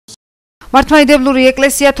მართლმადიდებლური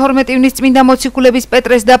ეკლესია 12 ივნისს წმინდა მოციქულების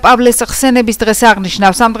პეტრეს და პავლეს ხსენების დღეს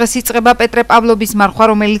აღნიშნავს. ამ დღეს იწყება პეტრე პავლობის მარხვა,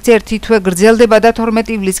 რომელიც ერთი თვე გრძელდება და 12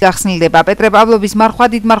 ივლისს გახსნილდება. პეტრე პავლობის მარხვა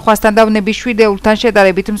დიდ მარხვასთან და ვნების შვიდეულთან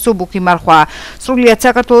შედარებით მსუბუქი მარხვაა. სრულიად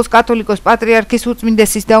საქართველოს კათოლიკოს პატრიარქის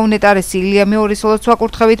უწმინდესის და უნეტარესი ილია მეორის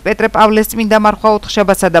ლოცვა-კურთხევით პეტრე პავლეს წმინდა მარხვა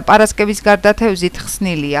ოთხშაბათსა და პარასკევის გარდა თევზით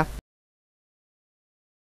ხსნილია.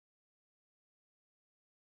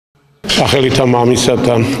 სახელითა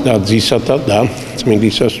მამისათა და ძისათა და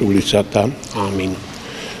წმინდისა სულისათა. ამინ.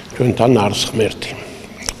 ჩვენთან არს ღმერთი.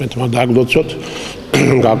 მეტმა დაგლოცოთ,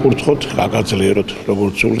 გაკურთხოთ, გაგაძლიეროთ,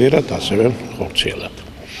 როგორც სულიერად, ასევე ხორციელად.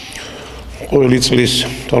 ყოველი წლის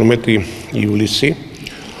 12 ივლისი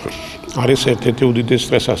არის ერთ-ერთი უდიდესი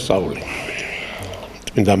დღესასწაული.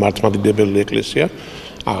 წმინდა მართლმადიდებელი ეკლესია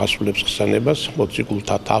აღასრულებს ხსენებას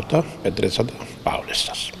მოციქულთა თავთა პეტრესა და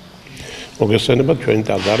პავლესას. მოგესალმებით ჩვენი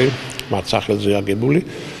ტაძარი მათ სახელზე აგებული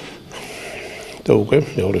და უკვე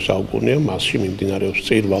მეორე საუკუნეა მასში მიმდინარეობს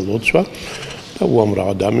წირვა ლოცვა და უამრავ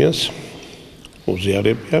ადამიანს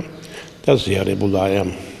უზიარებია და ზიარებულა ამ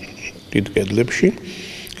დიდ კედლებში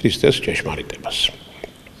ქრისტეს ჭეშმარიტებას.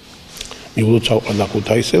 მიულოცავ ყველა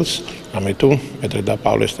ქუთაისელს, ამე თუ პეტრე და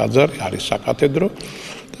პავლეს ტაძარი არის საკათედრო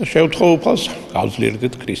და შევთხოვ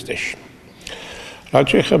გავძლიერდეთ ქრისტეში. რაც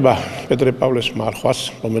შეეხება პეტრე პავლეს მარხვას,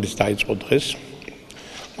 რომელიც დაიწყო დღეს,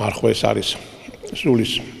 მარხვა ეს არის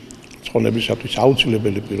სულის ცხონებისათვის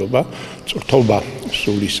აუცილებელი პირობა, წრთობა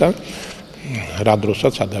სულისა, რა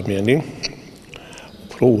დროსაც ადამიანი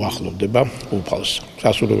უფრო უახლოვდება უფალს.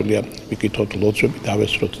 სასურველია ვიკითხოთ ლოცვები,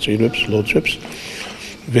 დავესწროთ წირვებს, ლოცვებს,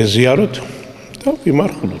 ვეზიაროთ და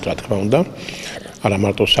ვიმარხულოთ, რა თქმა უნდა, არა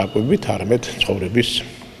მარტო საკვებით, არამედ ცხოვრების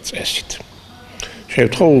წესით.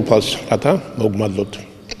 შევთხოვ უფალს, რათა მოგმადლოთ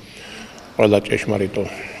ყველა ჭეშმარიტო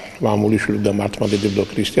მამულიშვილო და მართლმადიდებლო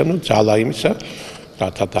ქრისტიანო ძალა იმისა,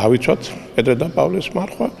 რათა დავიცვათ პეტრე და პავლეს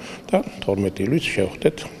მარხვა და 12 ივლისს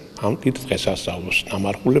შევხვდეთ ამ დიდ დღესასწაულს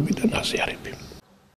ნამარხულები და ნაზიარები.